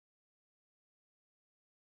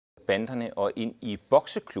banderne og ind i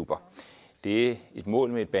bokseklubber. Det er et mål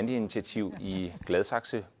med et bandeinitiativ i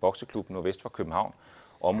Gladsaxe Bokseclub nordvest for København.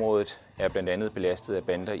 Området er blandt andet belastet af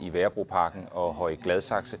bander i Værebroparken og Høje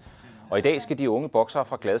Gladsaxe. Og i dag skal de unge boksere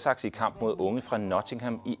fra Gladsaxe i kamp mod unge fra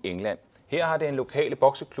Nottingham i England. Her har den lokale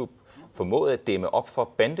bokseklub formået at dæmme op for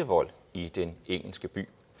bandevold i den engelske by.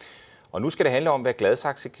 Og nu skal det handle om, hvad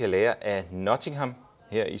Gladsaxe kan lære af Nottingham.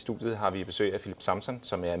 Her i studiet har vi besøg af Philip Samson,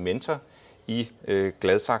 som er mentor i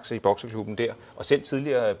Gladsaxe i bokseklubben der, og selv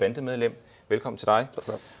tidligere bandemedlem. Velkommen til dig.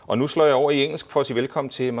 Og nu slår jeg over i engelsk for at sige velkommen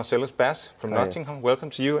til Marcellus from Nottingham.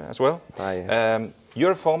 Welcome to you as well. Hi.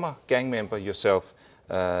 You're a former gang member yourself,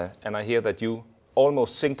 and I hear that you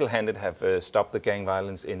almost single-handed have stopped the gang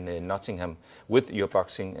violence in Nottingham with your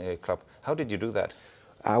boxing club. How did you do that?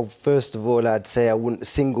 First of all, I'd say I wouldn't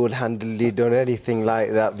single-handedly done anything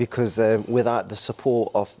like that because without the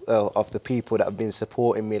support of the people that have been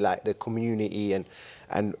supporting me, like the community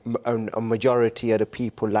and a majority of the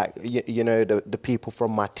people, like you know, the people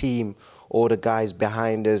from my team, all the guys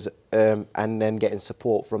behind us, and then getting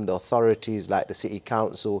support from the authorities like the city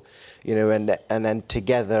council, you know, and then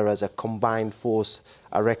together as a combined force,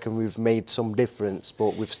 I reckon we've made some difference,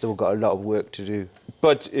 but we've still got a lot of work to do.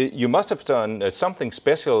 But you must have done something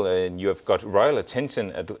special, and you have got royal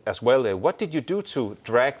attention as well. What did you do to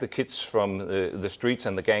drag the kids from the streets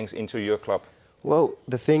and the gangs into your club? Well,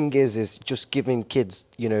 the thing is just giving kids,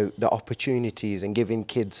 you know, the opportunities and giving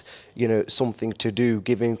kids, you know, something to do,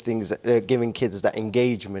 giving kids that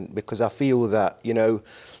engagement, because I feel that, you know,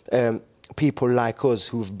 people like us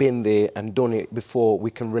who've been there and done it before, we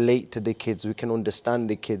can relate to the kids, we can understand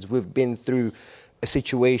the kids. We've been through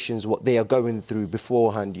situations what they are going through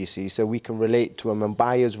beforehand, you see, so we can relate to them, and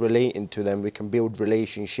by us relating to them we can build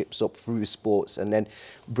relationships up through sports and then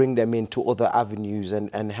bring them into other avenues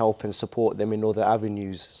and help and support them in other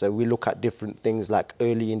avenues. So we look at different things like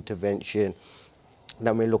early intervention,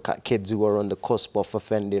 then we look at kids who are on the cusp of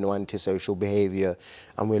offending or antisocial behaviour,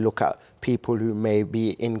 and we look at people who may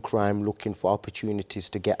be in crime looking for opportunities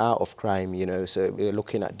to get out of crime, you know, so we're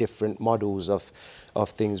looking at different models of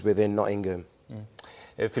things within Nottingham.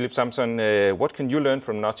 Philip Samson, what can you learn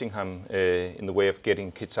from Nottingham in the way of getting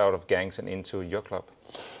kids out of gangs and into your club?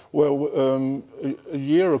 Well, a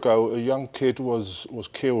year ago, a young kid was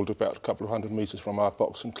killed about a couple of hundred metres from our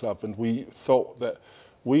boxing club, and we thought that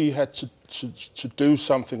we had to do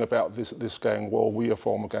something about this gang war. We are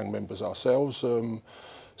former gang members ourselves,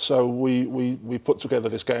 so we put together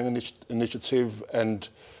this gang initiative, and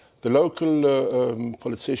the local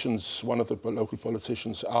politicians, one of the local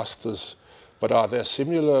politicians asked us, but are there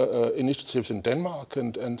similar initiatives in Denmark?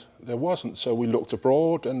 And there wasn't. So we looked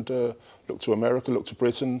abroad and looked to America, looked to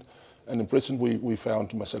Britain. And in Britain we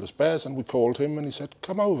found Marcellus and we called him and he said,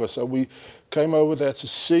 come over. So we came over there to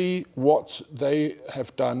see what they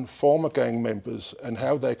have done, former gang members, and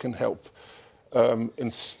how they can help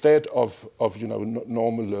instead of you know,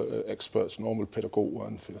 normal experts, normal pedagogues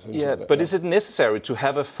and things like that. But is it necessary to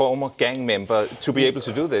have a former gang member to be able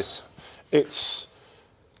to do this? It's...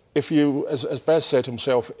 If you, as Baz said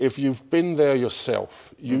himself, if you've been there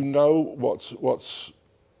yourself, you know what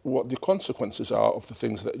the consequences are of the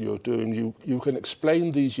things that you're doing. You can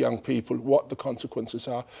explain these young people what the consequences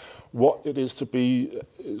are, what it is to be,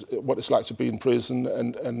 what it's like to be in prison,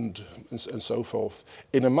 and so forth,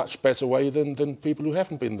 in a much better way than people who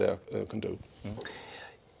haven't been there can do.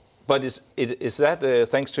 But is that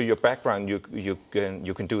thanks to your background you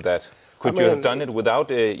can do that? Could you have done it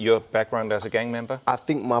without your background as a gang member? I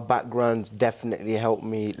think my background's definitely helped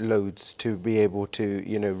me loads to be able to,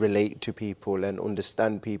 you know, relate to people and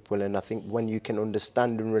understand people. And I think when you can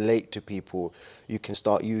understand and relate to people, you can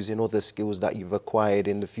start using other skills that you've acquired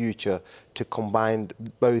in the future to combine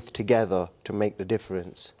both together to make the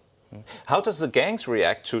difference. How does the gangs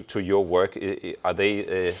react to your work? Are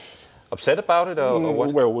they upset about it or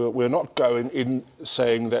what? Well, we're not going in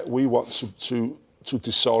saying that we want to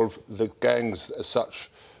dissolve the gangs as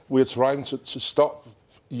such. We're trying to stop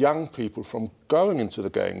young people from going into the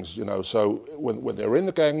gangs, you know, so when they're in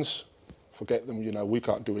the gangs, forget them, you know, we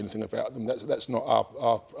can't do anything about them. That's not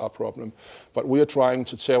our problem. But we are trying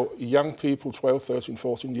to tell young people, 12, 13,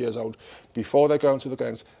 14 years old, before they go into the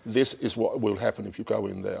gangs, this is what will happen if you go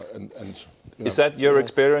in there. And you know. Is that your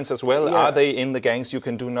experience as well? Yeah. Are they in the gangs, you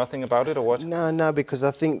can do nothing about it, or what? No, because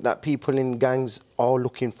I think that people in gangs are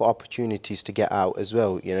looking for opportunities to get out as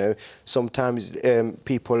well, you know. Sometimes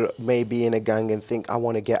people may be in a gang and think, I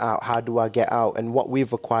want to get out, how do I get out? And what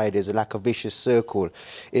we've acquired is like a vicious circle.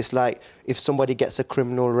 It's like if somebody gets a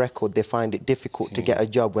criminal record, they find it difficult to get a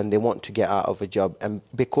job when they want to get out of a job. And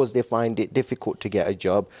because they find it difficult to get a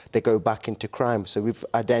job, they go back back into crime. So we've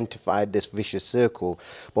identified this vicious circle.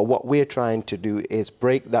 But what we're trying to do is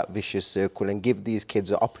break that vicious circle and give these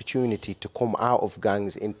kids an opportunity to come out of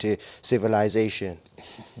gangs into civilization.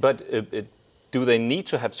 But do they need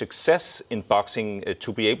to have success in boxing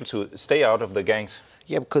to be able to stay out of the gangs?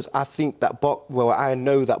 Yeah, because I think that, I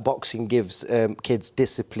know that boxing gives kids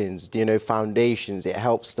disciplines, you know, foundations. It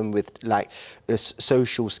helps them with like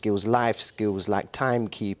social skills, life skills, like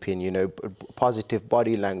timekeeping, you know, positive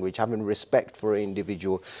body language, having respect for an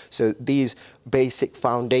individual. So these basic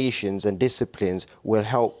foundations and disciplines will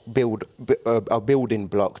help build a building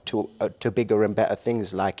block to bigger and better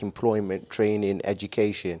things like employment, training,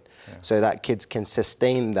 education, so that kids can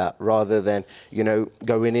sustain that rather than, you know,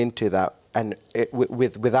 going into that. And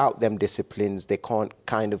without them disciplines, they can't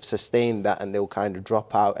kind of sustain that, and they'll kind of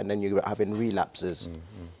drop out, and then you're having relapses.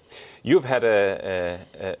 Mm-hmm. You've had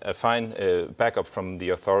a fine backup from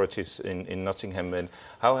the authorities in Nottingham, and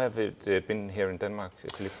how have it been here in Denmark,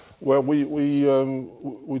 Philip? Well,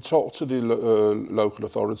 we talked to the local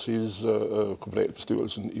authorities,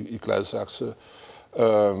 kommunalbestyrelsen i Gladsaxe,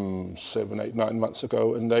 7, 8, 9 months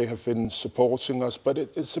ago, and they have been supporting us, but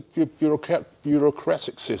it's a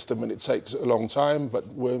bureaucratic system and it takes a long time, but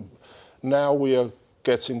now we are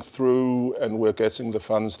getting through and we're getting the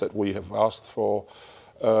funds that we have asked for,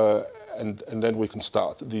 and then we can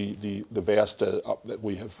start the værested up that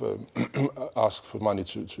we have asked for money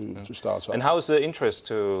to start up. And how is the interest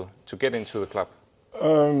to get into the club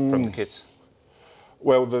from the kids?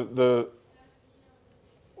 Well,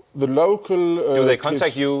 the local... do they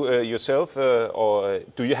contact you yourself, or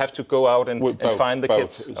do you have to go out and find the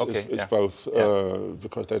kids? It's both,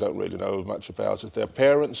 because they don't really know much about it. Their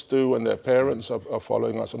parents do, and their parents are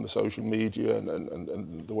following us on the social media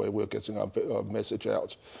and the way we're getting our message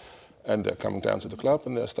out. And they're coming down to the club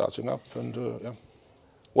and they're starting up. And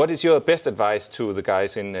What is your best advice to the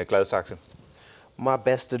guys in Gladsaxe? My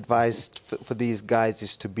best advice for these guys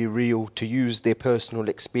is to be real, to use their personal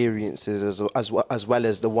experiences as well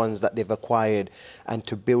as the ones that they've acquired, and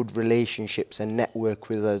to build relationships and network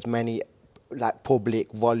with as many like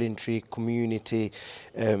public, voluntary, community,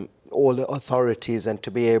 all the authorities, and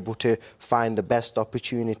to be able to find the best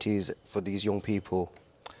opportunities for these young people.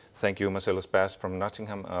 Thank you, Marcellus from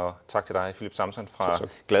Nottingham, og tak til dig, Philip Samson fra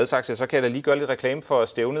Gladsaxe. Så kan jeg da lige gøre lidt reklame for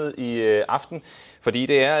stævnet i aften, fordi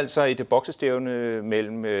det er altså et boksestævne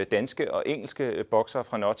mellem danske og engelske boksere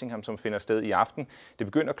fra Nottingham, som finder sted i aften. Det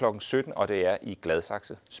begynder kl. 17, og det er i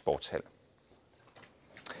Gladsaxe Sportshal.